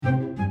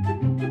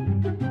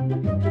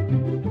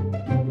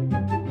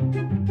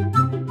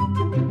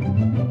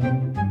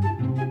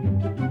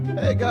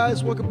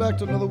guys, welcome back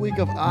to another week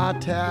of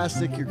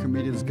Autastic, your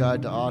comedian's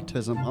guide to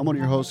autism. I'm one of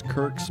your hosts,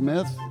 Kirk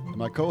Smith, and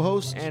my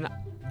co-host. And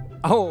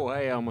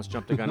I almost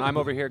jumped the gun. I'm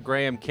over here,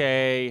 Graham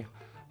K.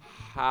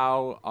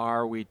 How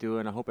are we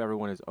doing? I hope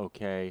everyone is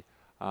okay.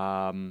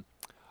 And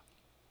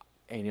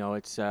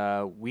it's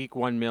week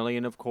 1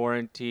 million of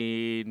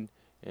quarantine.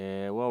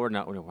 Well, we're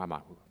not. I'm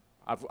not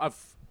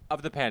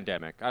of the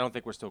pandemic. I don't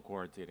think we're still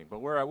quarantining, but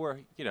we're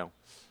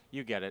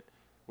you get it.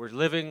 We're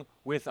living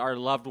with our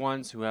loved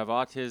ones who have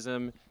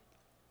autism,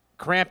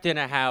 cramped in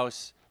a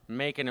house,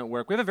 making it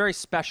work. We have a very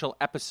special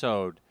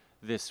episode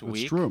this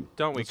week. That's true.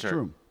 Don't we, That's Kurt?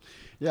 true.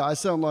 Yeah, I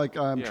sound like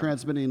I'm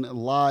transmitting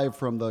live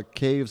from the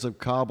caves of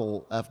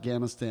Kabul,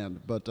 Afghanistan,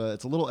 but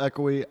it's a little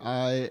echoey.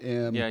 I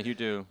am you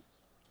do.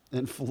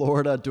 in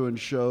Florida doing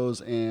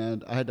shows,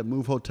 and I had to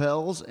move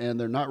hotels, and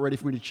they're not ready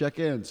for me to check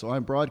in, so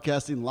I'm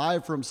broadcasting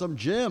live from some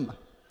gym.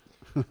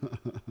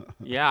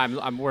 Yeah,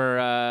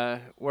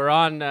 we're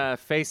on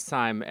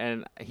FaceTime,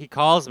 and he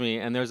calls me,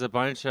 and there's a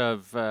bunch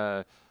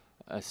of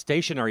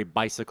stationary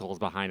bicycles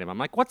behind him. I'm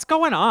like, what's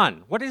going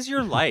on? What is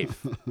your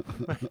life?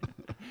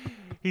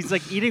 He's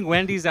like eating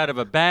Wendy's out of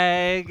a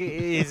bag.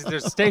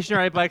 There's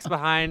stationary bikes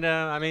behind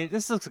him. I mean,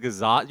 this looks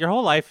exhausting. Your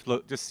whole life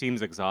just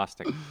seems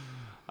exhausting.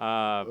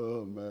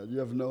 Oh, man, you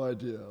have no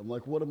idea. I'm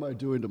like, what am I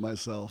doing to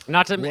myself?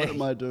 Not to me. What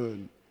am I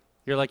doing?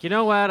 You're like, you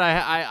know what?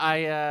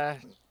 I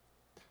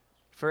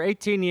for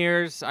 18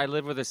 years, I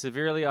lived with a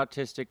severely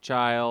autistic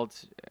child,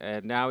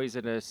 and now he's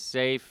in a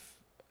safe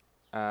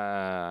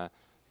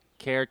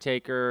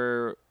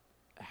caretaker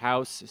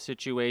house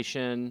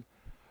situation.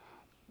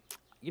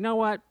 You know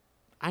what?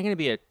 I'm going to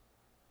be a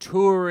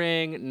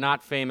touring,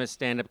 not famous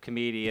stand-up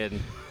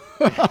comedian.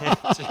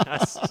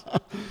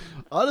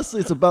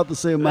 Honestly, it's about the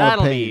same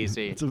amount of pain. That'll be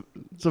easy.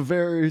 It's a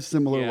very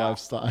similar Yeah.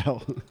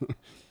 lifestyle.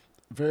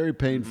 Very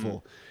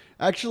painful.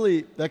 Mm-hmm.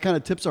 Actually, that kind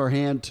of tips our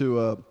hand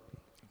to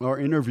our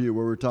interview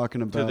where we're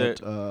talking about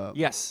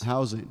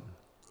housing.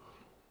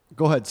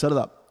 Go ahead, set it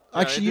up.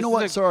 Actually, you know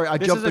what? Sorry, I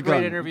jumped the gun. This is a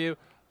great interview.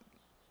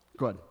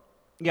 Go ahead.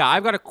 Yeah,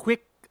 I've got a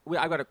quick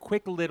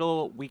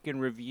little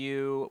weekend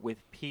review with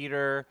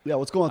Peter. Yeah,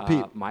 what's going on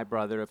with Pete? My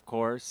brother, of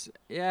course.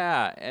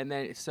 Yeah, and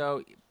then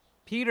so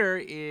Peter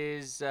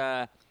is,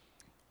 like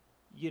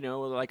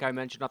I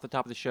mentioned off the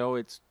top of the show,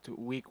 it's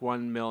week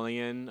 1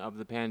 million of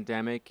the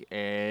pandemic,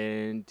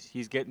 and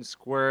he's getting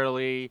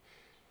squirrely.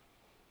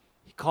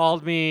 He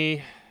called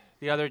me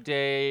the other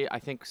day, I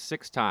think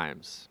 6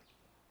 times.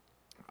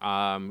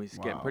 He's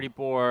getting pretty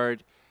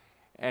bored,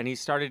 and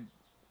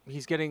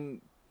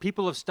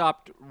people have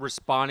stopped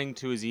responding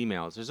to his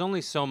emails. There's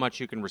only so much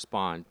you can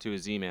respond to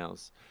his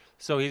emails.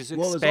 So he's expanding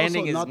his network. Well,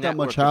 there's also not that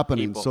much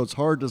happening, so it's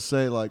hard to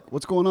say, like,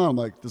 what's going on? I'm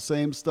like, the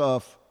same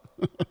stuff.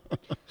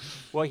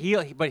 Well,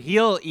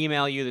 he'll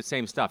email you the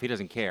same stuff. He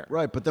doesn't care.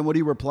 Right, but then what do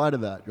you reply to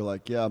that? You're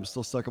like, yeah, I'm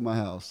still stuck in my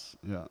house.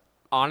 Yeah.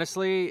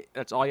 Honestly,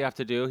 that's all you have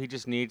to do.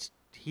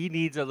 He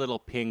needs a little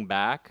ping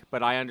back,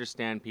 but I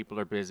understand people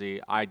are busy.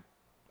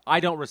 I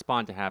don't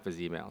respond to half his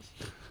emails,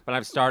 but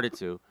I've started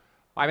to.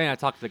 I mean, I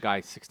talk to the guy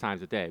 6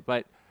 times a day.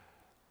 But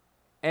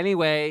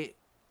anyway,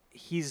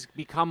 he's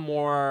become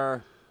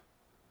more...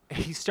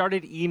 He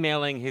started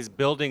emailing his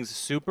building's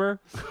super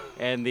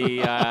and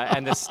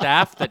the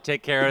staff that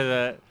take care of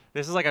the...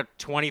 This is like a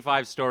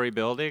 25-story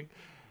building.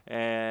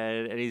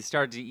 And he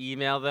started to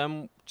email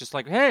them just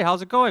like, hey,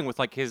 how's it going? With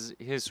like his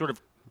sort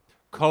of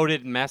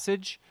coded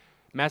messaging.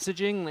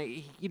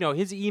 Like,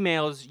 his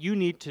emails, you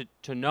need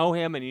to know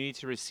him, and you need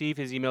to receive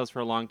his emails for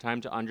a long time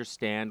to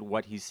understand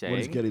what he's saying. What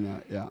he's getting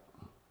at, yeah.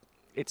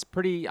 It's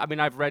pretty... I mean,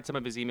 I've read some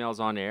of his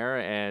emails on air,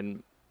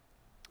 and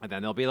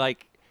then they'll be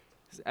like...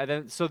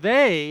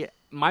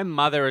 My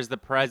mother is the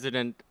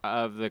president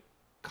of the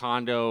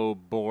condo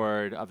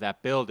board of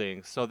that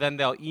building. So then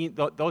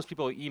those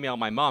people email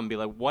my mom, be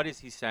like, what is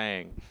he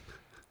saying?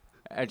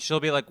 And she'll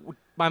be like,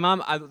 my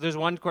mom, there's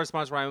one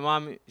correspondence where my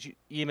mom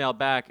emailed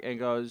back and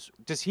goes,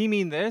 does he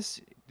mean this?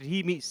 Did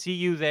he see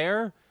you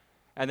there?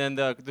 And then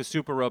the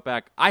super wrote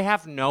back, I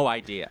have no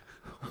idea.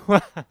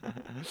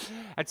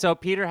 And so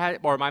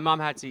my mom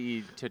had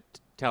to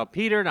tell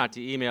Peter not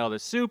to email the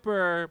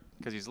super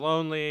because he's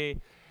lonely.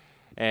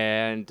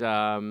 And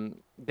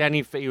then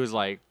he was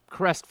like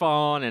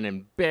crestfallen and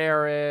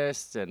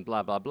embarrassed and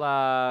blah, blah,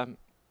 blah.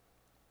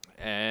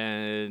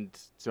 And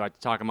so I had to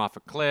talk him off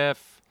a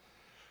cliff.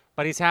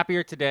 But he's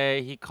happier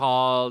today. He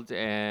called,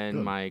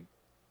 and my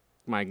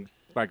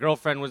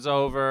girlfriend was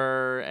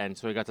over, and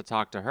so he got to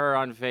talk to her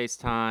on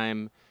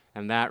FaceTime,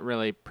 and that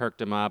really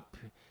perked him up.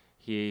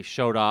 He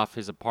showed off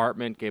his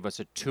apartment, gave us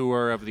a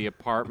tour of the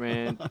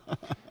apartment,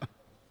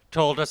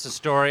 told us a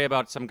story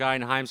about some guy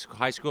in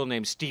high school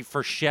named Steve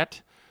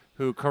Frechette,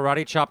 who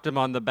karate chopped him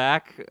on the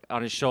back,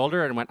 on his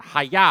shoulder, and went,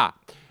 hi-ya,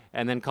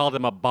 and then called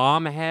him a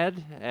bomb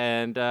head.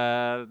 And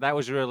that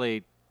was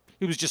really,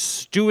 he was just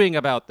stewing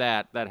about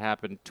that. That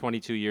happened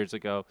 22 years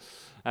ago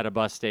at a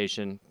bus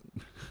station.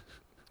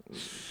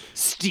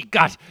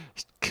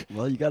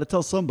 Well, you got to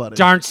tell somebody.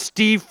 Darn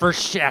Steve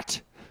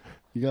Frechette.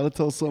 You got to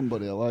tell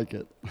somebody. I like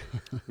it.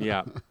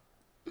 Yeah.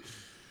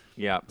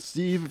 Yeah.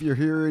 Steve, if you're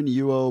hearing,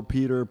 you owe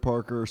Peter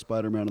Parker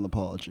Spider-Man an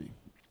apology.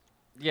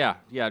 Yeah.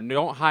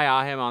 Don't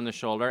hi-ah him on the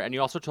shoulder. And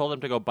you also told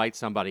him to go bite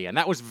somebody. And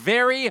that was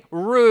very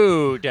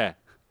rude.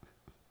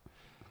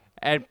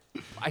 And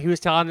he was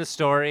telling the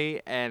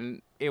story,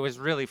 and it was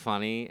really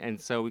funny.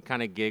 And so we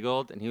kind of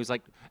giggled. And he was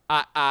like,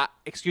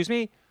 excuse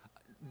me?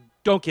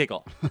 Don't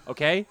giggle,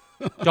 okay?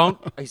 Don't.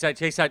 He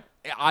said,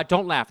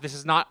 don't laugh. This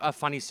is not a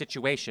funny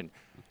situation.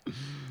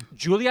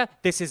 Julia,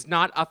 this is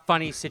not a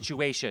funny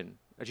situation.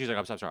 And she's like,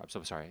 I'm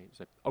so sorry. He's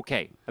like,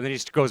 okay. And then he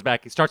just goes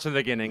back. He starts from the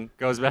beginning,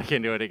 goes back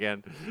into it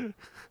again.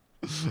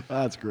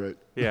 That's great.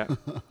 Yeah.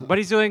 But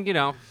he's doing,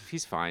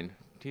 he's fine.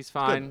 He's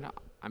fine. Good.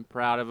 I'm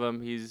proud of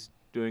him. He's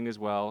doing as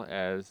well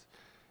as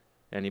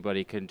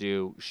anybody can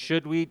do.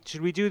 Should we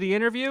do the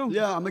interview?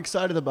 Yeah, I'm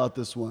excited about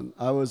this one.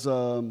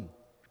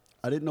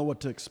 I didn't know what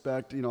to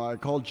expect. I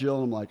called Jill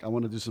and I'm like, I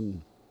want to do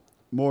some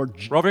more.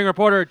 Roving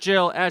reporter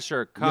Jill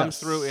Escher comes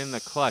through in the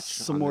clutch.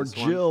 Some more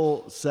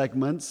Jill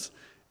segments,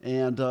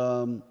 and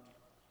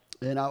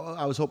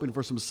I was hoping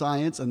for some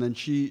science, and then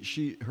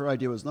her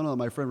idea was no,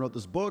 my friend wrote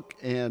this book,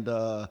 and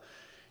so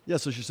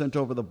she sent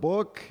over the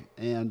book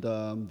and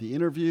the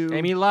interview.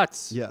 Amy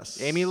Lutz. Yes,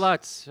 Amy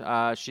Lutz.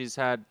 She's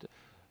had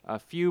a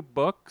few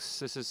books.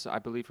 This is, I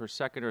believe, her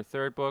second or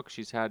third book.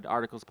 She's had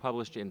articles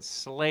published in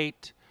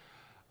Slate.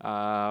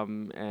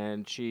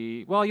 And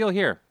you'll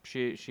hear.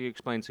 She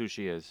explains who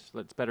she is.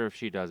 It's better if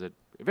she does it.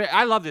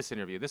 I love this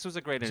interview. This was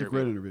a great interview. It's a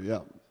great interview, yeah.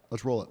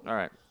 Let's roll it. All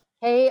right.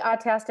 Hey,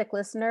 Autastic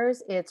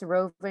listeners. It's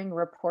roving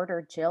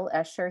reporter Jill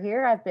Escher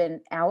here. I've been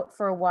out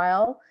for a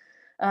while,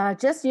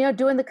 just,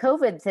 doing the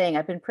COVID thing.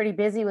 I've been pretty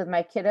busy with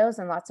my kiddos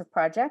and lots of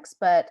projects,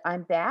 but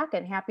I'm back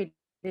and happy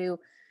to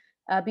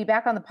be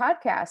back on the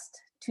podcast.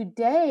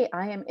 Today,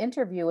 I am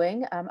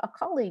interviewing a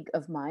colleague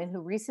of mine who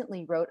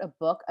recently wrote a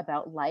book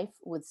about life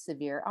with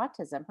severe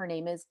autism. Her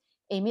name is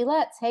Amy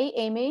Lutz. Hey,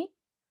 Amy.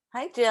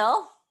 Hi,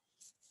 Jill.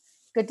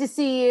 Good to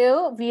see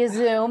you via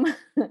Zoom.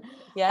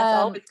 Yes,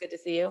 always good to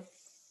see you.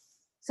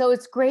 So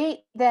it's great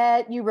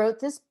that you wrote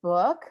this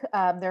book.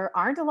 There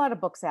aren't a lot of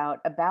books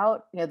out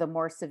about the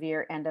more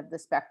severe end of the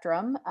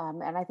spectrum.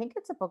 And I think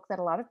it's a book that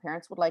a lot of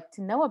parents would like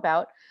to know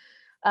about.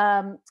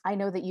 I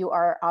know that you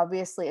are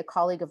obviously a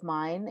colleague of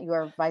mine. You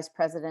are vice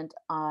president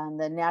on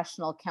the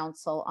National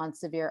Council on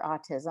Severe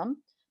Autism.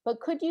 But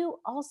could you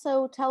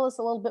also tell us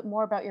a little bit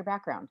more about your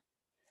background?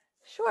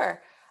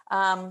 Sure.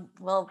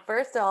 Well,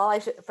 first of all,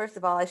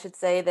 I should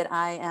say that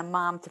I am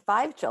mom to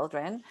 5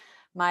 children.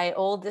 My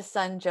oldest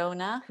son,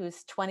 Jonah,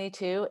 who's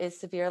 22, is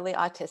severely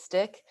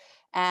autistic.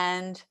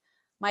 And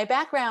my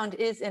background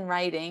is in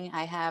writing.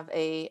 I have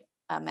a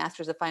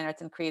Master's of Fine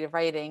Arts in Creative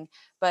Writing.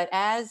 But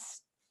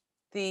as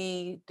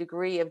the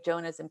degree of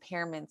Jonah's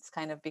impairments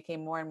kind of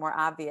became more and more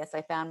obvious,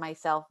 I found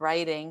myself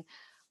writing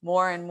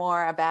more and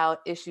more about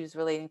issues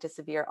relating to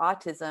severe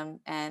autism.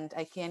 And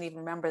I can't even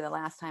remember the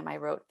last time I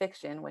wrote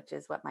fiction, which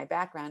is what my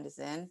background is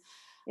in.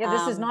 Yeah,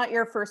 this is not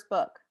your first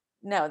book.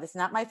 No, this is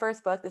not my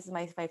first book. This is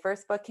my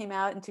first book came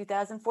out in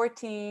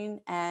 2014,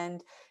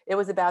 and it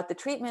was about the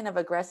treatment of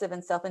aggressive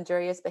and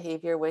self-injurious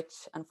behavior, which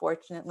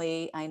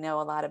unfortunately I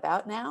know a lot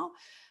about now.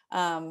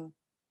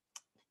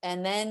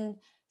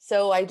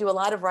 So I do a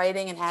lot of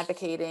writing and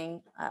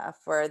advocating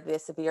for the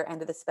severe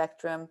end of the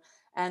spectrum.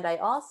 And I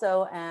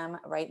also am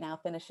right now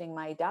finishing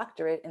my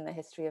doctorate in the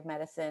history of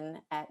medicine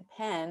at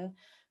Penn,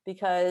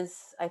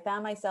 because I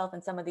found myself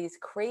in some of these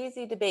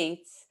crazy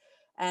debates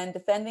and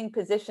defending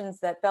positions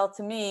that felt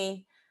to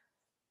me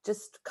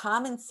just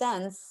common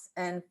sense,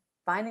 and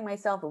finding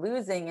myself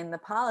losing in the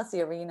policy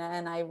arena.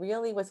 And I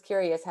really was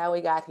curious how we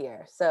got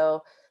here.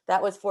 So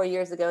that was 4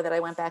 years ago that I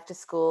went back to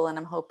school, and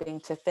I'm hoping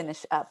to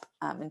finish up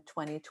in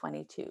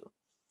 2022.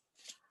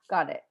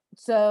 Got it.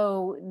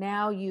 So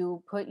now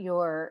you put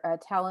your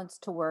talents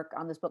to work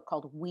on this book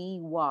called We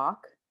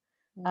Walk.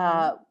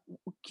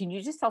 Can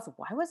you just tell us,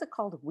 why was it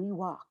called We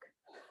Walk?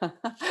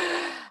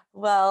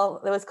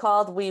 Well, it was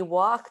called We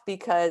Walk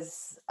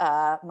because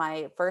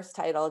my first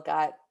title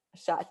got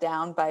shot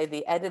down by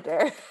the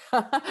editor.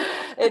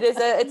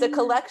 It's a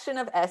collection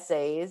of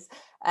essays.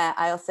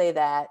 I'll say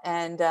that.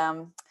 And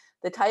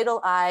the title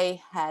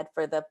I had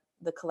for the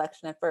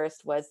collection at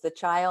first was The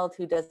Child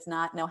Who Does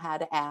Not Know How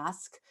to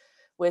Ask,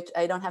 which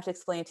I don't have to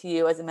explain to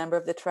you as a member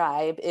of the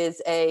tribe,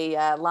 is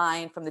a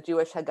line from the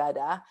Jewish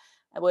Haggadah,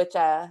 which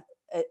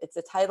it's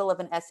a title of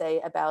an essay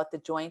about the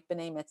joint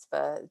B'nai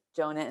Mitzvah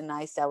Jonah and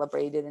I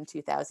celebrated in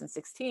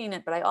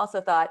 2016. But I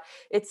also thought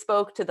it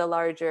spoke to the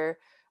larger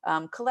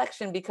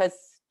collection, because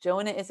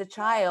Jonah is a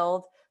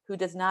child who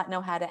does not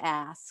know how to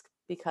ask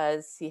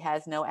because he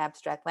has no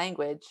abstract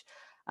language.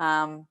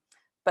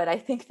 But I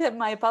think that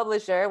my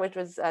publisher, which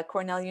was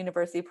Cornell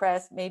University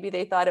Press, maybe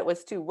they thought it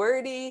was too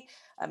wordy,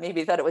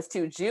 maybe they thought it was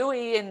too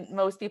Jewy, and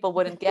most people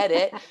wouldn't get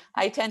it.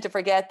 I tend to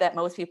forget that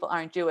most people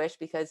aren't Jewish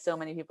because so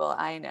many people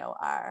I know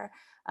are.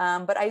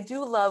 But I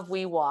do love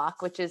We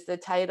Walk, which is the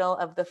title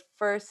of the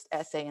first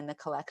essay in the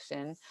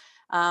collection.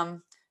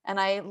 And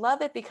I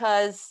love it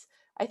because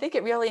I think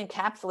it really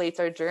encapsulates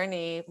our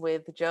journey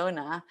with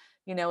Jonah.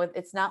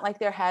 it's not like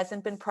there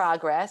hasn't been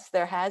progress.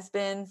 There has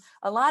been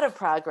a lot of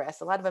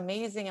progress, a lot of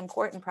amazing,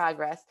 important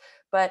progress,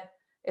 but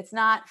it's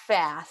not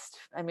fast.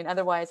 I mean,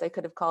 otherwise I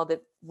could have called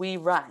it We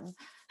Run.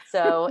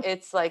 So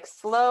it's like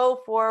slow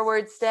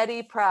forward,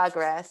 steady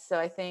progress. So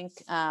I think,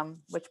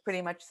 which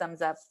pretty much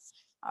sums up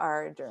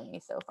our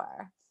journey so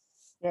far.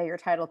 Yeah, your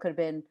title could have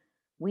been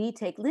We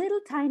Take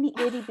Little Tiny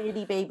Itty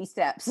Bitty Baby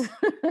Steps.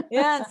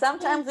 Yeah, and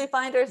sometimes we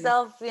find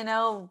ourselves,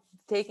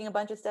 taking a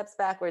bunch of steps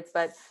backwards.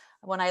 But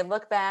when I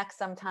look back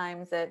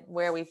sometimes at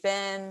where we've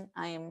been,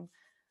 I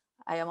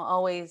am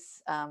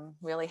always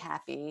really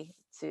happy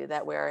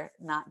that we're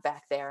not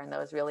back there in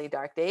those really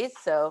dark days.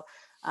 So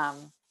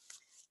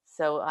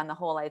on the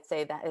whole, I'd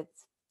say that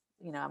it's,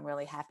 I'm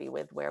really happy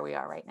with where we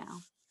are right now.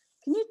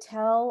 Can you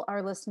tell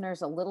our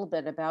listeners a little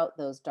bit about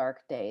those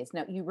dark days?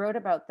 Now, you wrote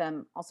about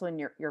them also in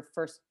your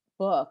first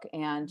book,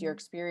 and your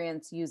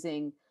experience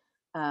using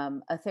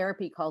a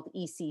therapy called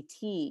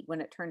ECT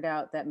when it turned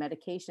out that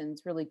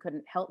medications really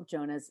couldn't help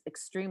Jonah's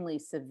extremely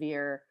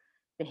severe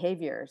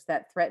behaviors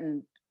that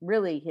threatened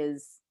really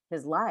his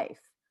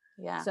life.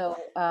 Yeah. So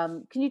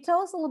can you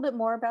tell us a little bit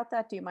more about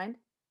that? Do you mind?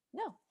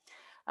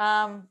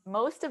 No.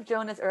 Most of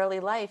Jonah's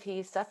early life,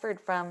 he suffered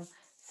from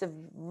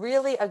some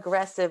really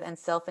aggressive and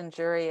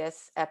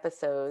self-injurious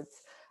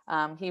episodes.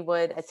 He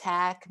would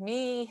attack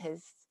me,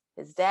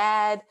 his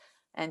dad,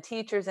 and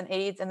teachers and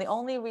aides. And the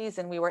only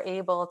reason we were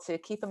able to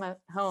keep him at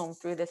home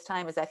through this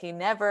time is that he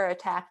never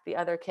attacked the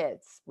other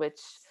kids, which,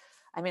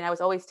 I mean, I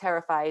was always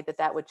terrified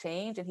that would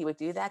change and he would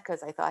do that,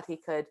 because I thought he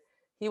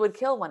would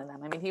kill one of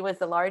them. I mean, he was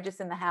the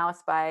largest in the house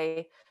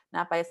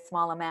not by a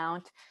small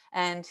amount.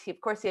 And of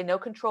course, he had no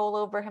control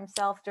over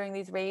himself during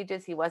these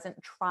rages. He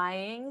wasn't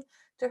trying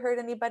to hurt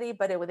anybody,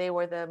 but they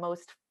were the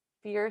most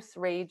fierce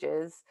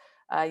rages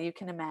you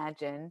can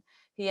imagine.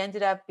 He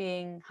ended up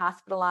being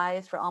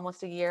hospitalized for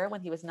almost a year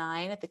when he was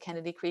 9 at the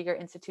Kennedy Krieger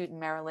Institute in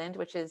Maryland,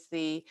 which is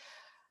the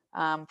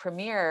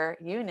premier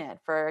unit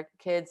for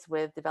kids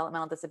with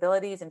developmental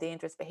disabilities and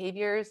dangerous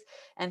behaviors.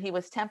 And he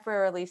was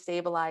temporarily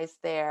stabilized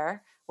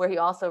there, where he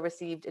also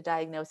received a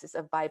diagnosis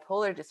of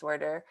bipolar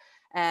disorder.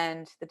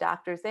 And the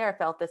doctors there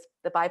felt the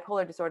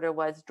bipolar disorder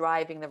was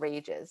driving the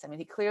rages. I mean,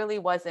 he clearly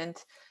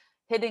wasn't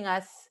hitting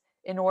us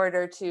in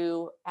order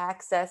to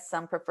access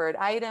some preferred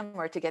item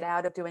or to get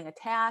out of doing a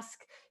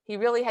task. He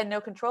really had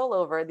no control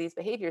over these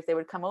behaviors. They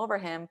would come over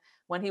him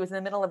when he was in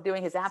the middle of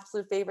doing his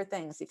absolute favorite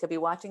things. He could be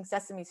watching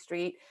Sesame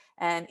Street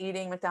and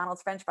eating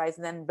McDonald's French fries,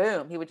 and then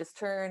boom, he would just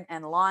turn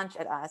and launch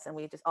at us. And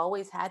we just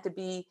always had to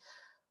be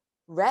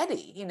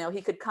ready.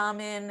 He could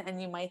come in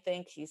and you might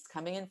think he's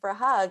coming in for a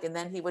hug, and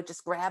then he would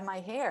just grab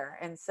my hair.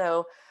 And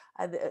so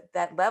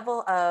that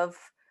level of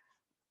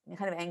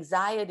kind of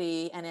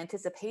anxiety and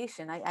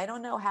anticipation, I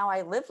don't know how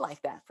I lived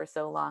like that for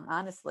so long,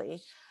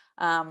 honestly.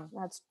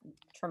 That's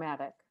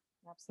traumatic.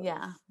 Absolutely.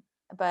 Yeah.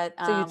 But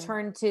so you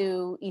turned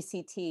to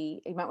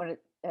ECT. You might want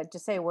to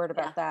just say a word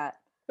about that.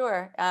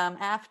 Sure. A year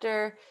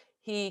after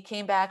he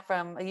came back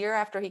from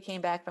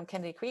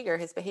Kennedy Krieger,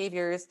 his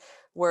behaviors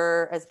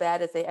were as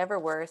bad as they ever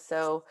were.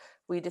 So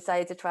we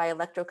decided to try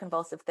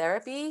electroconvulsive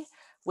therapy,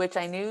 which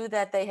I knew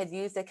that they had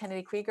used at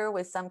Kennedy Krieger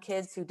with some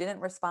kids who didn't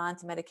respond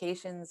to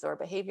medications or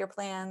behavior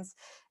plans.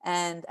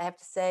 And I have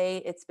to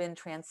say, it's been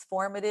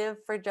transformative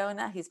for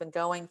Jonah. He's been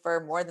going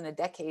for more than a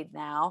decade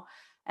now.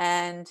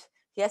 And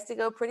he has to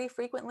go pretty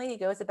frequently. He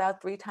goes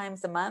about 3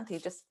 times a month. He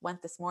just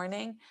went this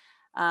morning.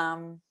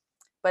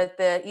 But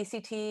the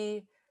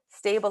ECT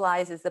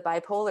stabilizes the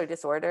bipolar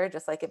disorder,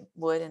 just like it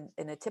would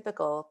in a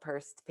typical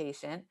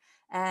patient.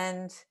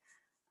 And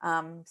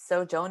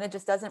so Jonah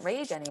just doesn't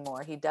rage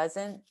anymore. He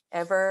doesn't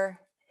ever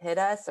hit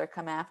us or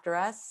come after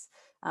us.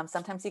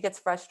 Sometimes he gets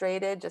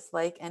frustrated, just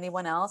like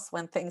anyone else,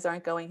 when things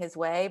aren't going his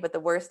way. But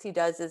the worst he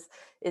does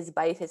is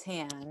bite his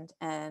hand.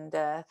 And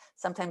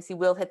sometimes he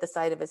will hit the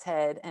side of his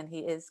head, and he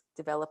is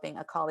developing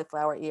a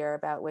cauliflower ear,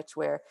 about which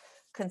we're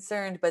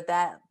concerned. But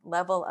that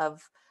level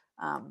of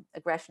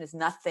aggression is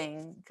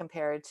nothing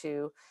compared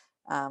to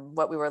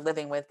what we were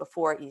living with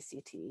before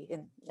ECT.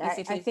 And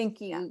ECT, I think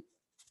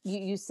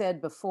you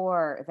said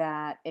before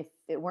that if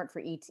it weren't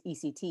for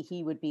ECT,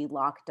 he would be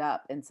locked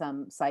up in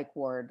some psych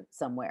ward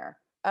somewhere.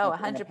 Oh,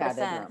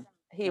 100%.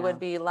 He would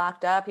be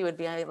locked up. He would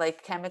be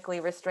like chemically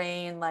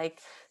restrained, like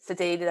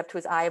sedated up to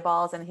his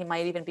eyeballs, and he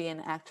might even be in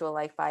actual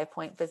like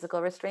 5-point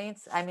physical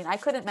restraints. I mean, I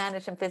couldn't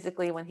manage him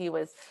physically when he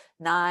was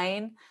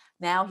 9.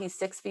 Now he's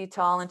 6 feet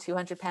tall and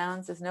 200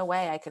 pounds. There's no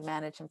way I could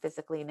manage him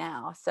physically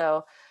now.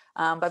 So,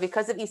 but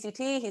because of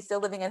ECT, he's still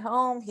living at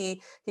home.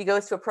 He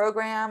goes to a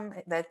program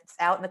that's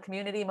out in the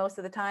community most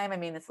of the time. I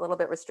mean, it's a little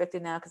bit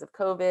restricted now because of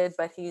COVID,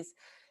 but he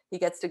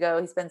gets to go.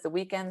 He spends the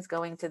weekends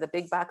going to the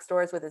big box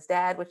stores with his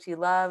dad, which he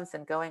loves,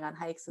 and going on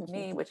hikes with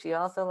me, which he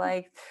also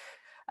liked.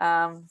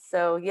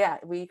 So yeah,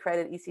 we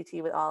credit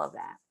ECT with all of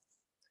that.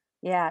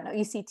 Yeah, no,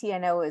 ECT I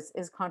know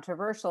is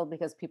controversial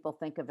because people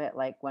think of it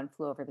like One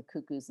Flew Over the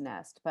Cuckoo's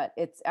Nest, but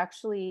it's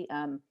actually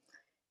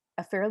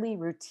a fairly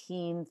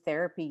routine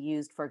therapy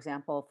used, for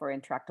example, for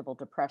intractable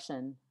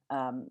depression.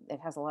 It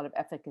has a lot of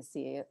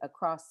efficacy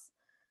across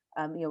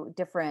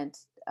different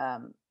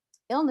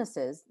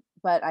illnesses,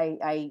 but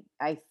I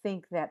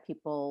think that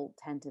people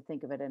tend to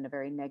think of it in a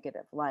very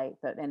negative light.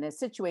 But in a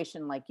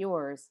situation like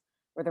yours,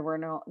 where there were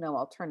no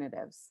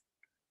alternatives,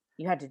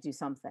 you had to do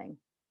something.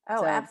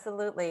 Oh, So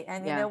absolutely.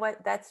 And you yeah. know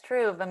what? That's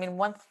true. I mean,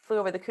 One Flew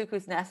Over the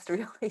Cuckoo's Nest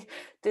really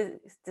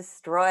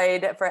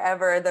destroyed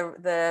forever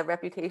the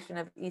reputation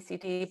of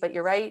ECT. But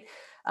you're right.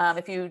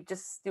 If you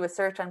just do a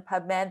search on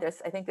PubMed,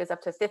 I think there's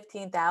up to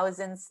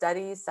 15,000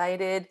 studies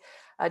cited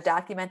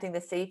documenting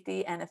the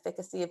safety and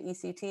efficacy of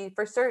ECT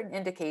for certain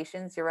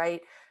indications. You're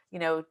right.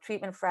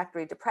 Treatment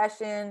refractory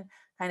depression,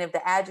 kind of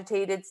the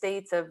agitated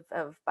states of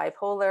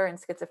bipolar and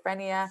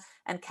schizophrenia,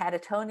 and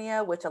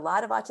catatonia, which a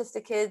lot of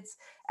autistic kids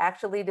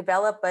actually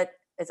develop, but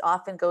as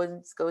often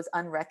goes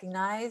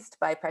unrecognized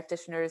by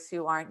practitioners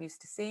who aren't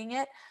used to seeing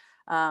it.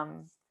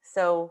 And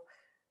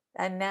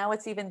now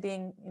it's even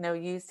being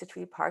used to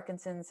treat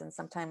Parkinson's and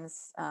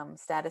sometimes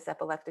status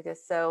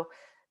epilepticus. So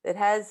it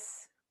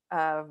has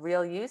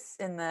real use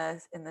in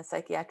the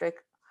psychiatric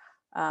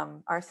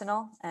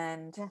arsenal,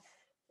 and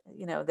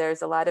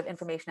there's a lot of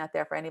information out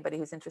there for anybody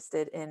who's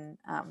interested in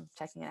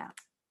checking it out.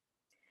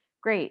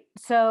 Great.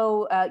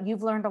 So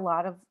you've learned a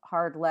lot of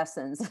hard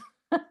lessons.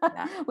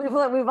 Yeah.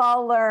 We've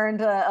all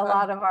learned a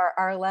lot of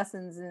our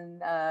lessons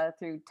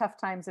through tough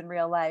times in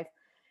real life.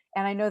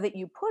 And I know that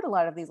you put a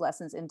lot of these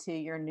lessons into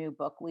your new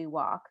book, We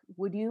Walk.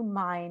 Would you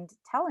mind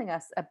telling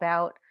us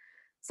about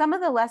some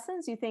of the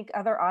lessons you think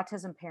other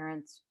autism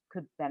parents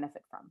could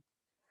benefit from?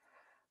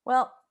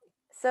 Well,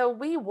 so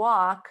We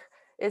Walk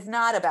is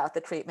not about the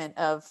treatment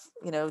of,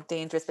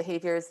 dangerous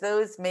behaviors.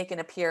 Those make an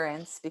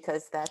appearance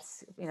because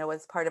that's,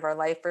 was part of our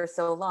life for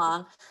so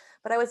long.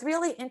 But I was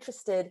really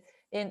interested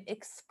in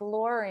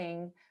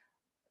exploring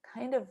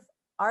kind of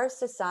our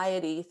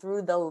society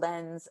through the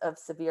lens of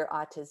severe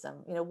autism.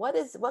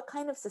 What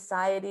kind of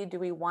society do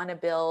we want to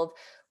build?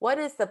 What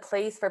is the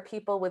place for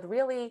people with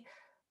really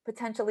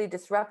potentially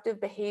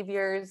disruptive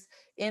behaviors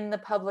in the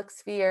public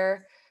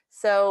sphere?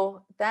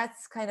 So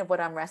that's kind of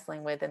what I'm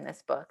wrestling with in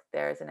this book.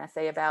 There's an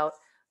essay about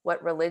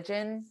what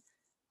religion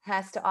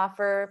has to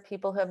offer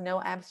people who have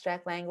no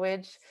abstract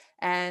language.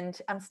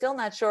 And I'm still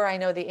not sure I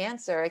know the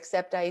answer,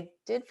 except I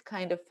did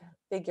kind of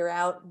figure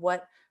out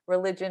what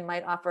religion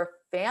might offer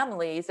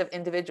families of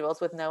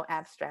individuals with no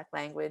abstract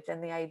language,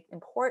 and the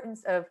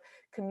importance of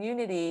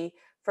community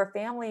for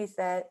families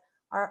that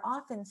are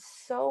often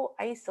so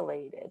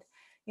isolated.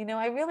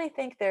 I really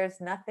think there's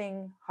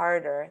nothing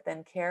harder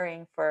than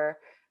caring for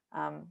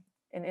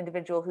an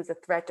individual who's a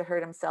threat to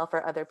hurt himself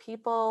or other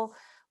people.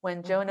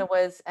 When Jonah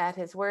was at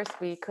his worst,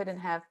 we couldn't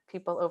have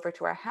people over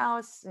to our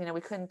house.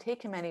 We couldn't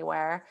take him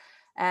anywhere.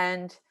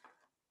 And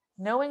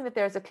knowing that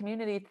there's a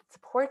community that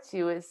supports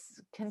you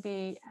can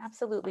be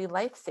absolutely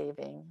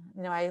life-saving.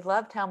 I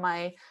loved how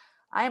I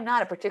am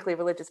not a particularly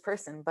religious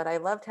person, but I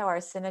loved how our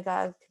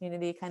synagogue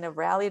community kind of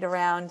rallied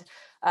around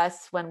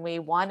us when we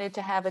wanted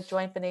to have a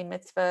joint b'nai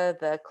mitzvah.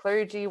 The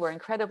clergy were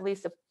incredibly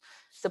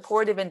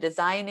supportive in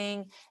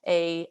designing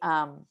a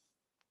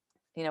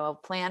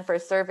plan for a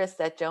service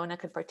that Jonah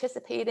could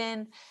participate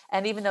in.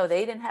 And even though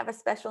they didn't have a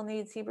special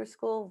needs Hebrew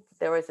school,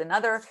 there was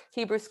another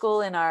Hebrew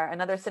school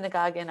another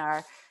synagogue in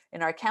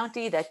our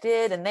county that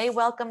did, and they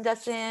welcomed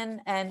us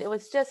in. And it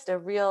was just a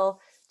real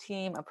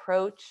team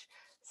approach.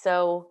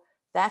 So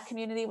that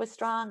community was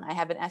strong. I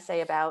have an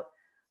essay about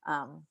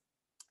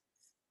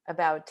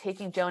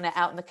taking Jonah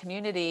out in the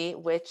community,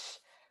 which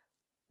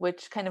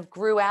kind of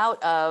grew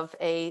out of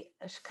a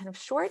kind of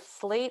short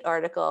Slate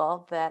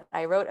article that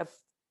I wrote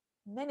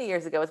many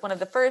years ago. It's one of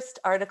the first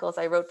articles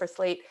I wrote for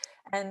Slate.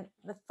 And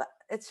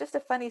it's just a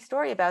funny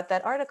story about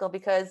that article,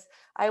 because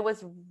I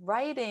was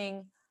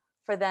writing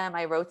for them.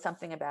 I wrote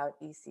something about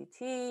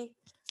ECT.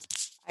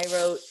 I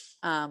wrote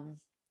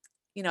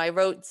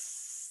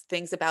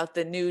things about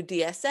the new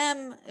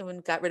DSM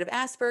and got rid of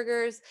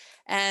Asperger's.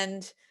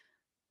 And,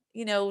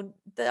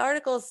 the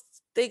articles,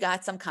 they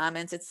got some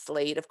comments. It's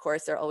Slate. Of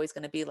course, there are always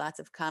going to be lots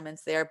of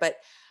comments there. But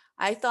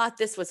I thought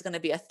this was going to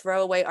be a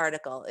throwaway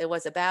article. It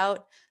was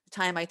about the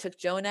time I took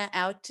Jonah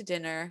out to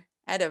dinner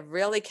at a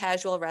really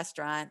casual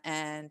restaurant,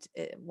 and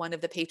one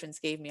of the patrons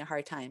gave me a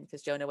hard time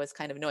because Jonah was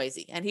kind of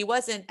noisy, and he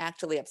wasn't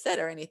actually upset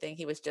or anything.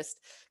 He was just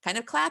kind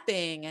of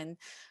clapping and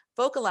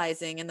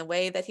vocalizing in the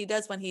way that he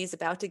does when he's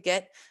about to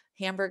get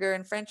hamburger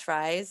and French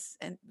fries,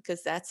 and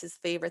because that's his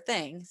favorite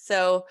thing.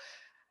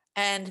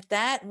 And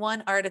that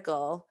one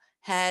article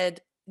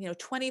had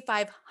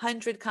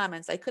 2,500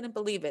 comments. I couldn't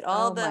believe it.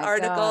 All the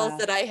articles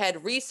that I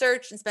had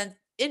researched and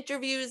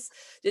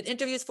did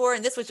interviews for.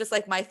 And this was just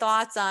like my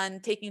thoughts on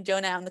taking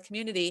Jonah out in the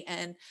community.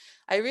 And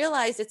I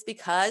realized it's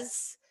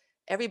because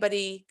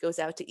everybody goes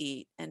out to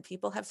eat, and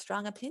people have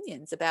strong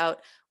opinions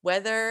about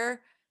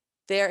whether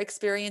their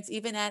experience,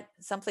 even at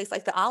someplace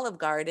like the Olive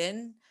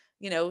Garden,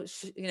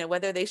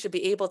 whether they should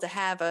be able to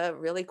have a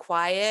really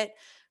quiet,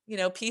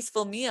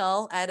 peaceful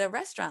meal at a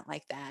restaurant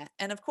like that.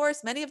 And of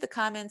course, many of the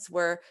comments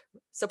were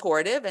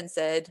supportive and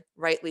said,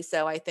 rightly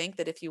so, I think,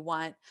 that if you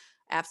want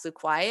absolute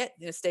quiet,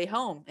 stay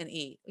home and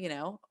eat,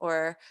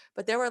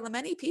 but there were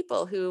many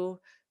people who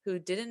who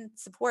didn't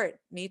support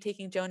me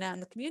taking Jonah out in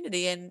the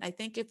community. And I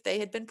think if they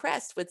had been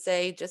pressed, would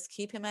say, just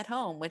keep him at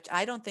home, which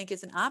I don't think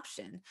is an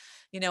option.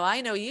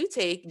 I know you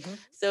take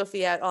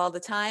Sophie out all the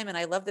time, and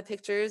I love the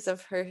pictures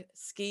of her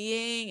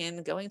skiing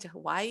and going to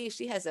Hawaii.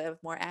 She has a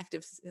more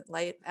active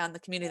life on the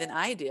community than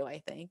I do, I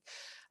think.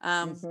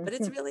 But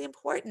it's really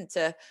important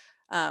to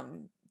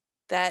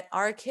that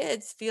our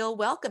kids feel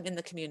welcome in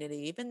the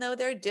community, even though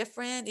they're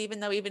different,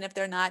 even if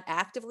they're not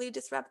actively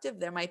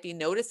disruptive, there might be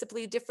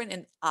noticeably different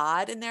and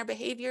odd in their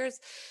behaviors.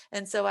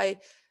 And so I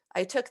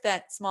took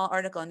that small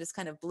article and just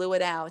kind of blew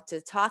it out to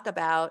talk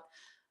about,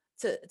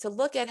 to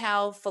look at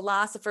how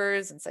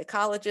philosophers and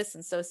psychologists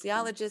and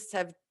sociologists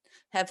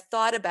have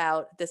thought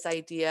about this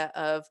idea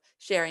of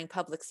sharing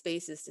public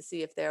spaces, to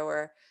see if there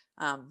were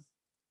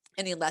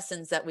any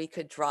lessons that we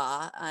could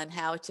draw on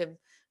how to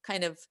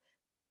kind of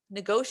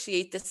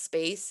negotiate this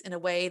space in a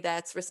way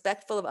that's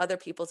respectful of other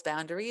people's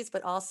boundaries,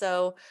 but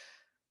also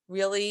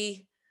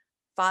really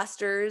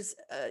fosters,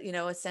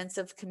 a sense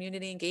of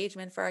community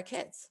engagement for our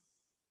kids.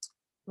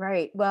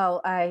 Right.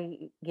 Well,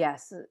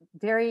 yes,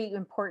 very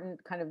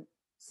important kind of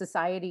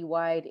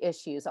society-wide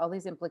issues, all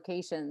these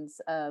implications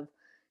of,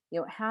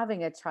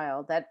 having a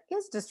child that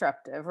is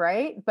disruptive,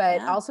 right? But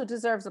also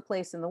deserves a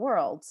place in the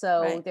world.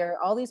 So there are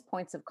all these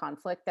points of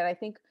conflict that I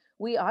think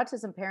we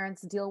autism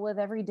parents deal with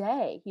every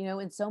day,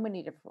 in so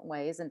many different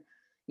ways. And,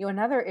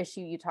 another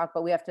issue you talk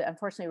about, we have to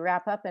unfortunately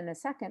wrap up in a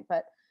second,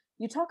 but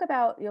you talk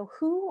about,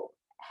 who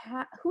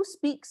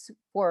speaks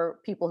for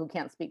people who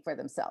can't speak for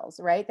themselves,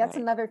 right? That's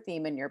another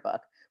theme in your book,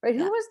 right?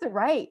 Who has the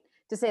right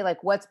to say,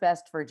 like, what's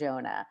best for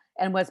Jonah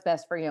and what's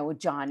best for,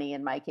 Johnny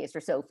in my case,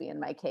 or Sophie in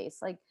my case?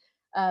 Like,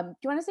 do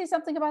you want to say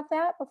something about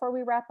that before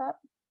we wrap up?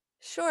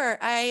 Sure.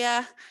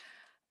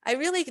 I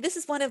really, this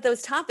is one of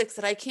those topics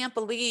that I can't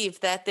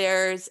believe that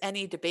there's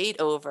any debate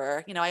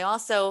over. I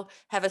also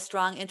have a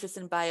strong interest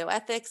in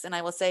bioethics, and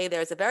I will say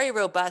there's a very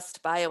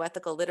robust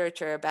bioethical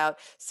literature about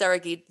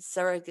surrogate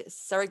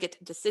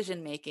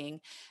decision making.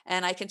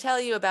 And I can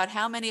tell you about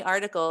how many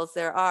articles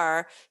there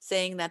are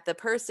saying that the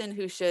person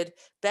who should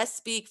best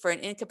speak for an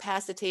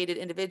incapacitated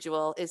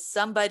individual is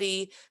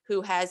somebody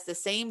who has the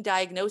same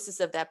diagnosis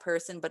of that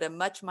person, but a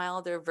much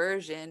milder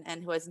version,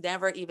 and who has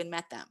never even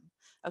met them.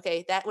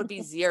 Okay, that would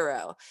be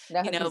zero.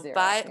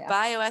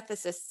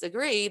 Bioethicists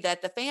agree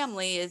that the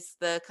family is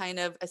the kind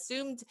of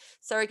assumed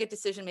surrogate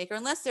decision maker,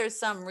 unless there's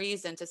some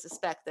reason to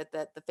suspect that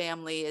the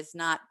family is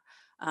not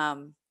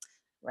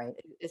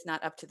is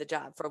not up to the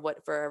job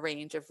for a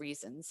range of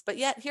reasons. But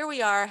yet here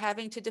we are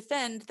having to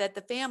defend that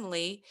the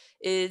family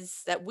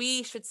is, that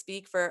we should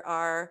speak for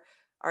our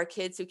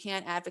kids who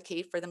can't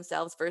advocate for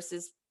themselves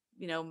versus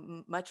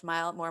much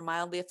more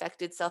mildly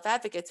affected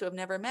self-advocates who have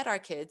never met our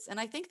kids.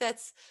 And I think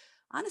that's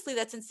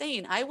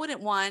insane. I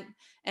wouldn't want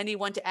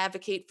anyone to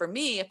advocate for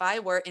me if I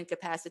were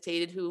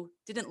incapacitated who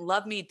didn't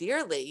love me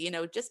dearly.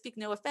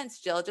 No offense,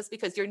 Jill, just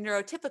because you're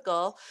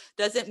neurotypical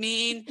doesn't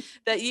mean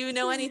that you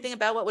know anything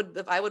about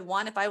what I would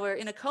want if I were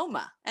in a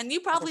coma. And you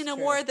probably know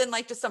more than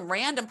like just some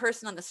random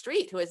person on the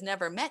street who has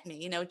never met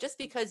me. Just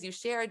because you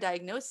share a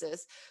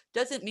diagnosis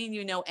doesn't mean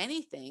you know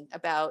anything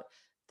about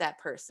that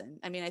person.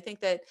 I mean, I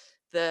think that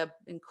the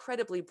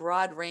incredibly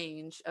broad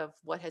range of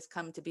what has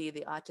come to be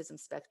the autism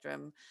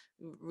spectrum,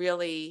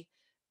 really,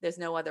 there's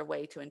no other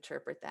way to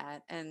interpret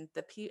that. And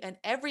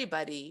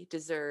everybody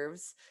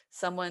deserves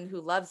someone who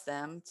loves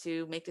them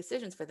to make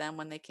decisions for them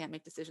when they can't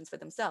make decisions for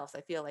themselves.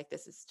 I feel like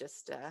this is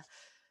just a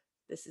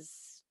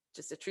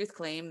truth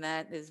claim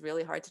that is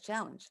really hard to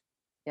challenge.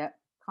 Yeah,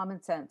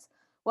 common sense.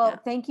 Well,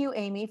 thank you,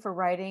 Amy, for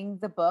writing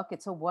the book.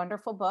 It's a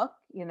wonderful book.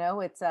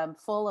 It's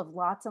full of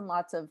lots and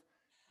lots of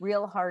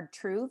real hard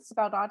truths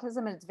about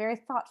autism, and it's very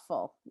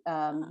thoughtful.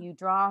 You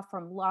draw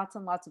from lots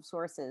and lots of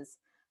sources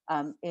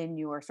in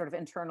your sort of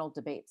internal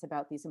debates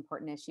about these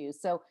important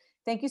issues. So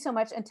thank you so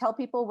much, and tell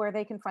people where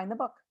they can find the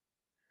book.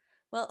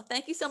 Well,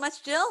 thank you so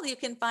much, Jill. You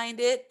can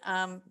find it,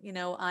 on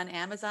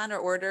Amazon or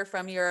order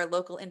from your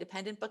local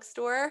independent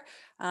bookstore.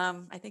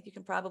 I think you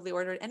can probably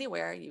order it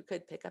anywhere you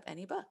could pick up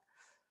any book.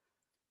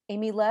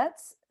 Amy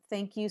Lutz,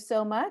 thank you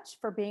so much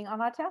for being on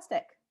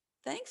Autastic.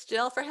 Thanks,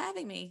 Jill, for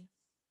having me.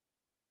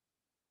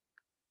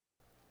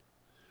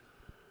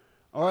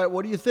 All right,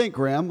 what do you think,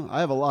 Graham?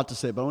 I have a lot to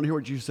say, but I want to hear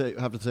what you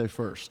have to say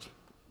first.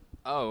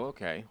 Oh,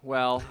 okay.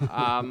 Well,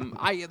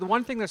 the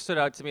one thing that stood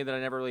out to me that I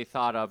never really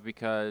thought of,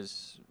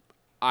 because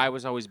I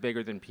was always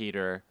bigger than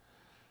Peter,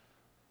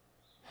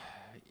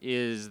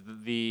 is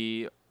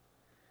the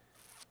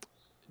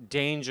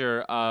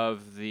danger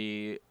of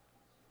the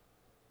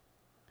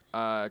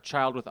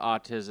child with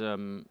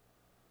autism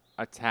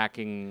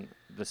attacking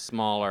the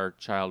smaller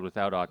child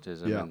without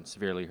autism and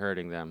severely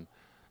hurting them.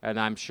 And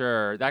I'm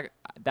sure that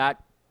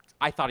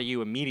I thought of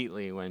you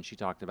immediately when she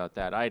talked about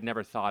that. I had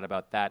never thought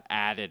about that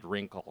added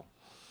wrinkle,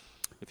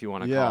 if you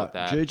want to call it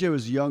that. JJ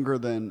was younger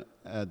than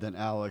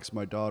Alex,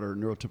 my daughter,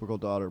 neurotypical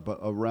daughter, but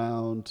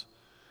around.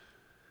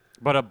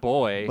 But a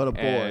boy.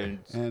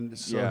 And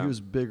so he was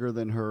bigger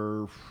than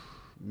her,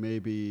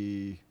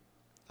 maybe,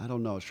 I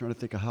don't know. I was trying to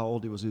think of how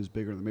old he was when he was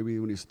bigger than, maybe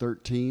when he was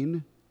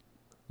 13.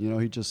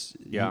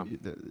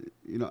 You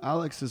know,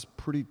 Alex is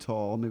pretty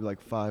tall, maybe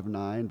like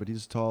 5'9", but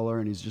he's taller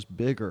and he's just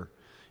bigger,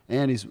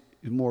 and he's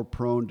more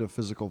prone to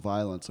physical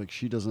violence. Like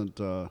she doesn't.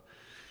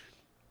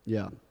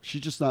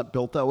 She's just not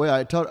built that way.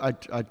 I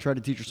tried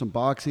to teach her some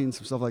boxing,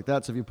 some stuff like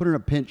that. So if you put her in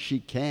a pinch, she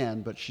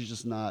can, but she's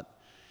just not.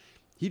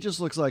 He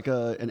just looks like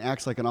and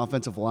acts like an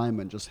offensive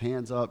lineman, just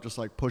hands up, just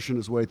like pushing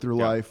his way through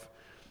life.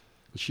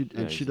 She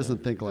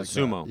doesn't think like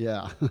sumo.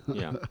 That.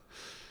 Yeah.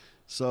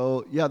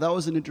 So that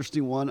was an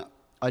interesting one.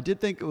 I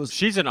did think it was.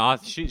 She's an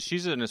author.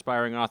 She's an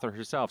aspiring author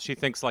herself. She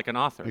thinks like an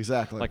author.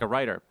 Exactly. Like a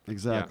writer.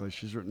 Exactly. Yeah.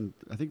 She's written,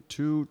 I think,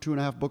 two and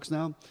a half books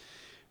now.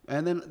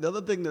 And then the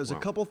other thing, there's a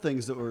couple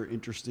things that were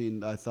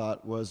interesting, I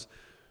thought, was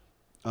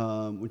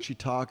when she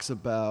talks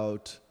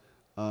about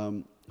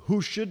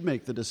who should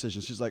make the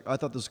decisions. She's like, I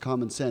thought this was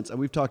common sense. And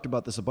we've talked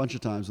about this a bunch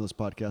of times on this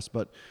podcast,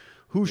 but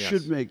who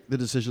should make the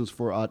decisions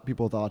for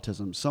people with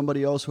autism?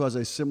 Somebody else who has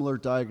a similar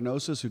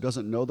diagnosis, who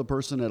doesn't know the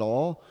person at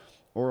all,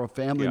 or a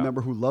family member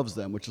who loves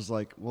them, which is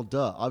like, well,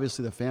 duh.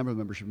 Obviously, the family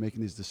member should be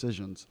making these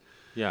decisions.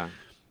 Yeah.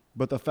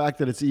 But the fact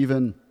that it's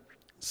even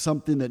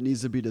something that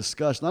needs to be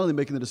discussed, not only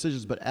making the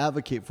decisions, but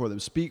advocate for them,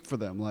 speak for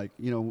them. Like,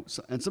 you know,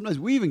 and sometimes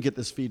we even get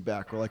this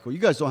feedback. We're like, well, you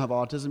guys don't have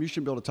autism. You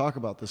shouldn't be able to talk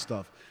about this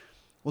stuff.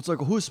 Well, it's like,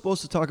 well, who's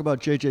supposed to talk about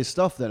JJ's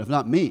stuff then, if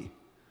not me?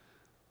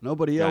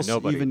 Nobody else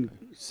even.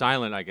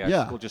 Silent, I guess.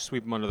 Yeah. We'll just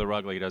sweep him under the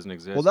rug like he doesn't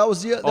exist. Well, that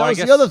was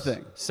the other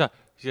thing.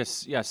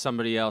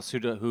 Somebody else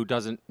who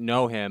doesn't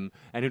know him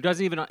and who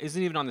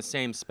isn't even on the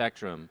same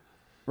spectrum.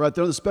 Right,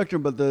 they're on the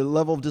spectrum, but the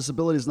level of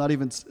disability is not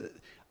even.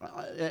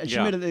 She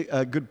made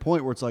a good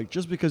point where it's like,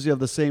 just because you have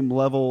the same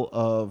level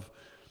of,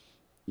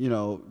 you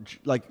know,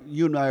 like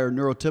you and I are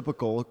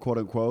neurotypical, quote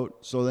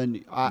unquote. So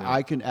then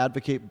I can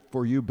advocate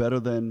for you better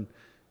than,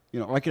 you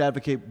know, I could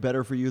advocate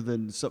better for you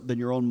than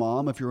your own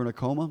mom if you're in a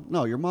coma.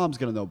 No, your mom's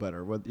gonna know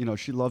better. You know,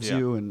 she loves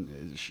you,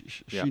 and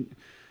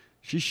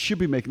she should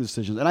be making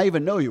decisions. And I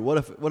even know you. What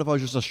if I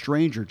was just a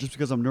stranger? Just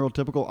because I'm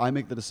neurotypical, I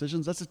make the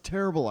decisions? That's a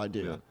terrible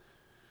idea.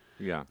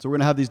 Yeah. So we're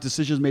going to have these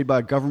decisions made by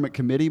a government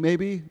committee,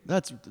 maybe?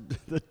 That's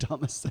the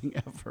dumbest thing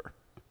ever.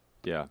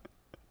 Yeah.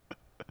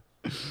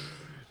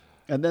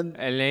 And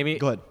Amy,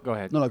 go ahead. Go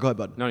ahead. No, go ahead,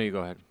 bud. No, you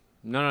go ahead.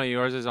 No,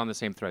 yours is on the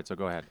same thread, so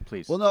go ahead,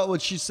 please. Well, no,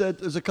 what she said,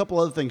 there's a couple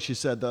other things she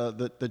said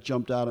that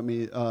jumped out at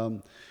me.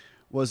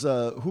 Was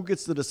who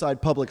gets to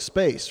decide public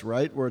space,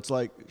 right? Where it's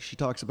like she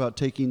talks about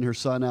taking her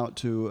son out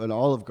to an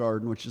Olive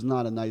Garden, which is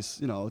not a nice,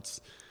 you know, it's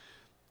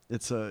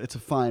a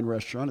fine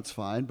restaurant, it's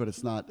fine, but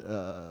it's not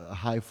a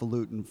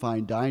highfalutin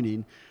fine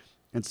dining,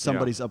 and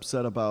somebody's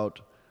upset about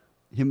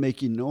him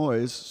making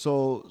noise.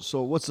 So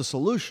what's the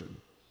solution?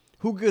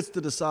 Who gets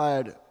to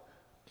decide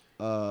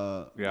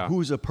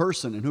who's a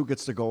person and who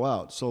gets to go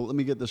out? So let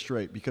me get this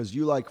straight, because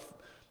you like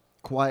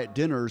quiet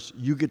dinners,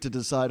 you get to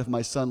decide if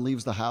my son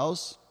leaves the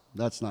house.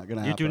 That's not going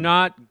to happen. You do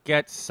not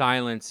get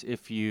silence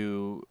if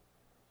you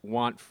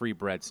want free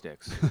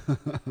breadsticks.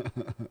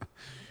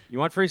 You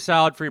want free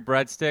salad, free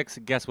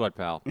breadsticks? Guess what,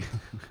 pal?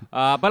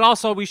 But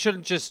also, we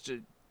shouldn't just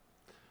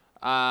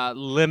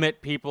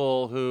limit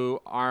people who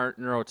aren't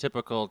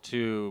neurotypical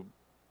to,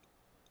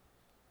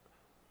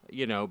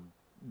 you know,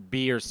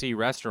 B or C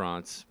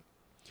restaurants.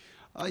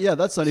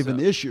 That's not even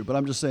the issue, but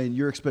I'm just saying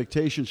your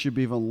expectations should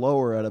be even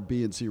lower at a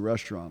B and C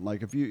restaurant.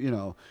 Like if you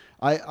know,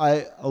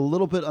 I a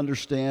little bit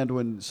understand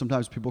when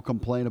sometimes people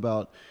complain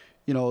about,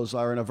 you know, it was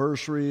our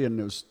anniversary and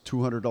it was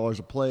 $200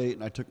 a plate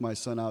and I took my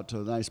son out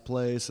to a nice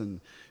place and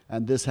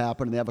this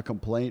happened and they have a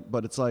complaint.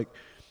 But it's like,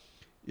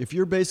 if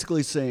you're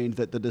basically saying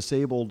that the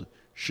disabled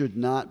should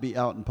not be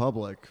out in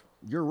public,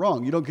 you're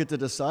wrong. You don't get to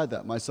decide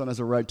that. My son has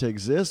a right to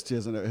exist. He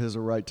has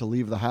a right to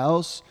leave the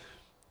house.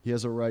 He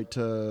has a right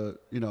to,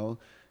 you know,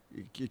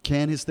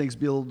 can his things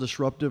be a little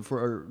disruptive for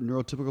our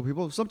neurotypical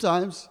people?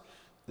 Sometimes.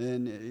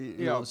 And,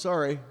 you know,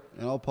 sorry.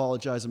 And I'll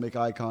apologize and make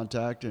eye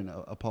contact and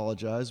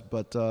apologize.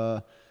 But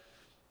that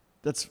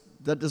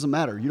doesn't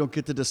matter. You don't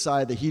get to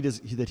decide that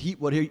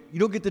you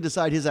don't get to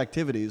decide his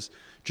activities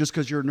just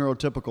because you're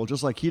neurotypical,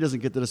 just like he doesn't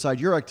get to decide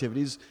your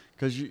activities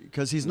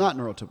because he's not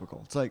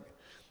neurotypical. It's like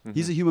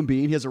he's a human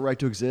being. He has a right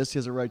to exist. He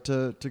has a right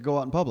to go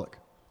out in public.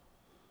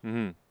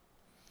 Mm-hmm.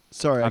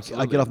 Sorry,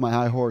 I get off my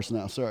high horse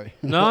now. Sorry.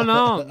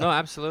 No,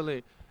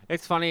 absolutely.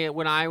 It's funny.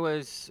 When I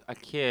was a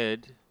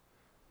kid,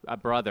 a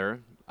brother,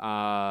 in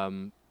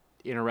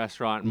a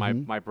restaurant,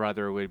 my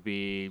brother would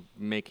be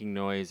making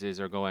noises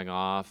or going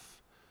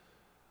off.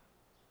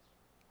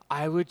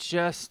 I would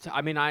just,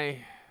 I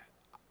don't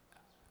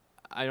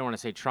want to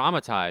say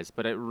traumatized,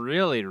 but it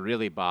really,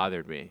 really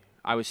bothered me.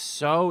 I was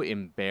so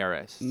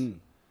embarrassed.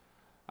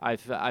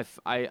 I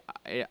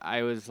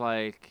was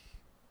like,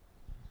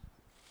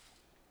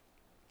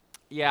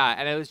 yeah,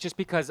 and it was just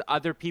because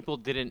other people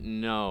didn't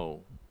know,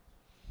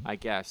 I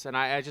guess. And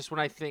I just, when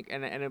I think,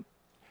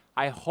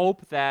 I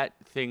hope that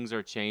things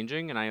are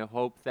changing, and I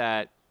hope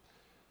that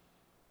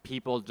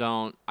people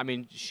don't,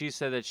 she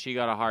said that she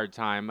got a hard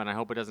time, and I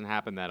hope it doesn't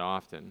happen that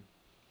often.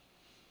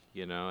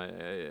 You know,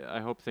 I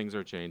hope things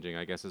are changing,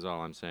 I guess is all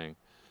I'm saying.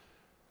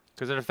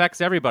 Because it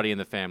affects everybody in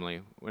the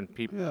family when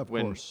people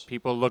course.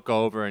 people look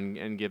over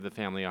and give the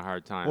family a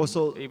hard time. Well,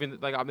 so even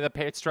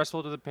it's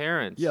stressful to the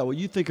parents. Yeah, well,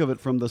 you think of it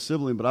from the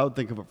sibling, but I would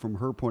think of it from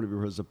her point of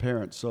view as a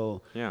parent.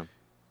 So yeah,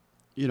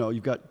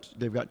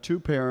 they've got two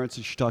parents,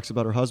 and she talks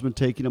about her husband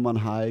taking them on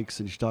hikes,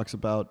 and she talks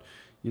about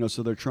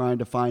so they're trying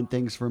to find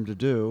things for him to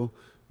do,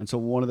 and so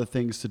one of the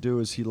things to do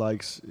is he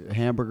likes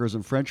hamburgers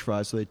and French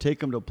fries, so they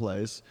take him to a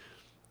place,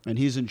 and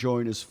he's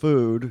enjoying his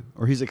food,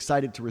 or he's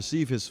excited to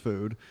receive his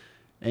food.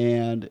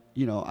 And,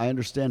 I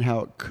understand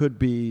how it could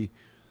be,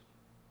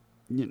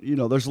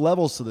 there's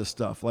levels to this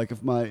stuff. Like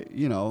if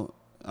I'm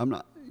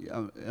not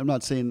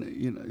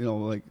saying,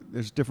 like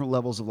there's different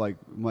levels of like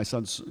my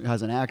son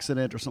has an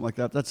accident or something like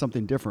that. That's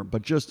something different.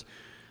 But just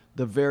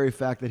the very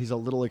fact that he's a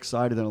little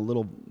excited and a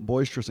little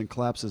boisterous and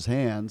claps his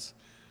hands,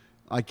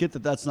 I get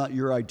that that's not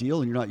your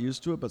ideal and you're not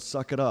used to it, but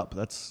suck it up.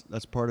 That's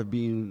part of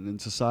being in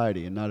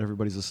society, and not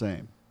everybody's the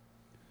same.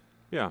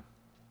 Yeah,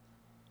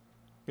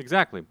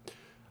 exactly.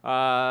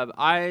 This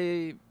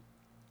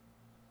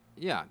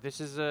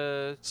is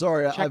a.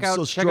 Sorry, check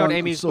I'm out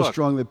Amy's so book.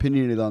 strongly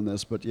opinionated on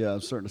this, but yeah,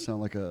 I'm starting to sound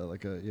like a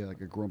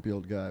grumpy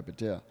old guy. But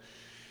yeah,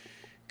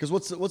 because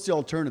what's the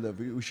alternative?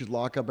 We should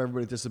lock up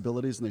everybody with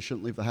disabilities and they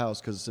shouldn't leave the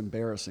house because it's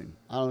embarrassing.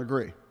 I don't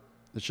agree.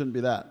 It shouldn't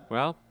be that.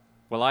 Well,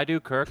 I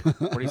do, Kirk.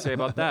 What do you say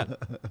about that?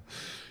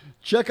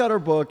 Check out her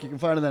book. You can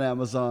find it on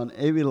Amazon.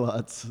 Amy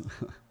Lutz.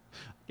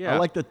 Yeah, I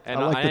like the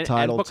title and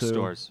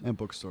bookstores. too. And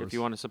bookstores. If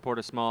you want to support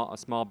a small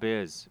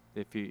biz,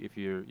 if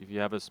you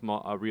have a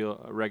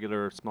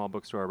regular small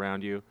bookstore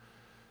around you,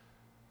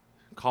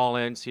 call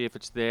in, see if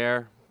it's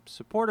there.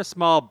 Support a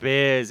small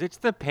biz. It's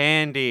the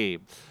Pandy.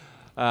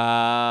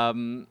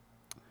 And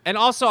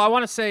also, I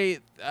want to say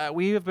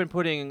we have been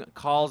putting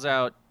calls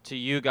out to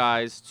you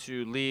guys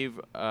to leave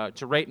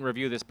to rate and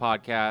review this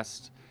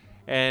podcast.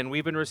 And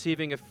we've been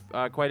receiving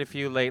quite a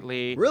few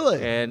lately.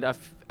 Really? And a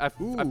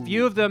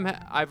few of them,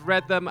 I've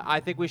read them.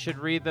 I think we should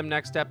read them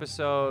next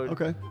episode.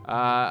 Okay.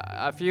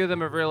 A few of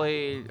them have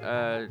really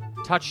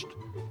touched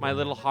my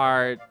little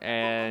heart.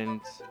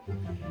 And,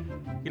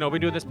 we've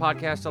been doing this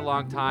podcast a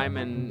long time.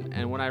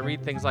 And when I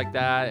read things like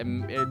that,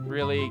 it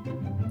really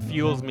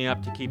fuels me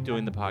up to keep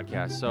doing the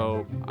podcast.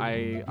 So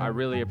I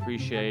really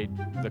appreciate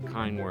the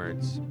kind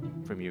words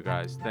from you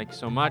guys. Thank you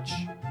so much.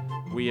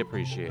 We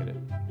appreciate it.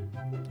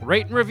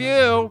 Rate and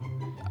review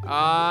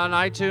on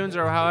iTunes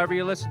or however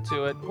you listen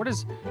to it.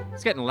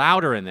 It's getting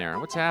louder in there.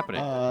 What's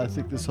happening? I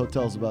think this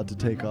hotel's about to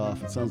take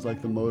off. It sounds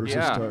like the motors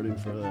are starting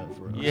for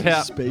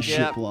a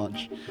spaceship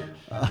launch.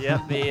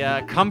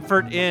 The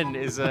Comfort Inn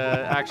is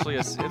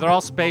actually they're all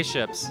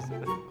spaceships.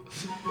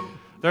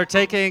 They're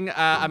taking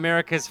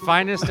America's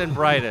finest and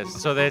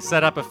brightest, so they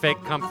set up a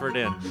fake Comfort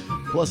Inn.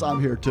 Plus,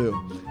 I'm here too.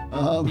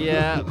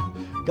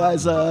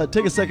 Guys,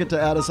 take a second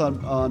to add us on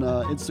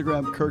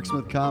Instagram, Kirk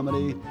Smith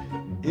Comedy,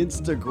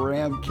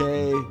 Instagram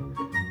K,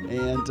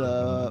 and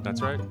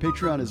that's right.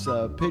 Patreon is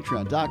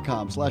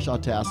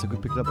patreon.com/autastic. We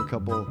picked up a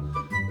couple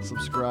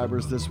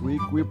subscribers this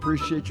week. We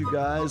appreciate you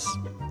guys.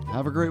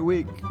 Have a great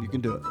week. You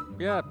can do it.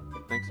 Yeah.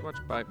 Thanks so much.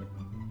 Bye.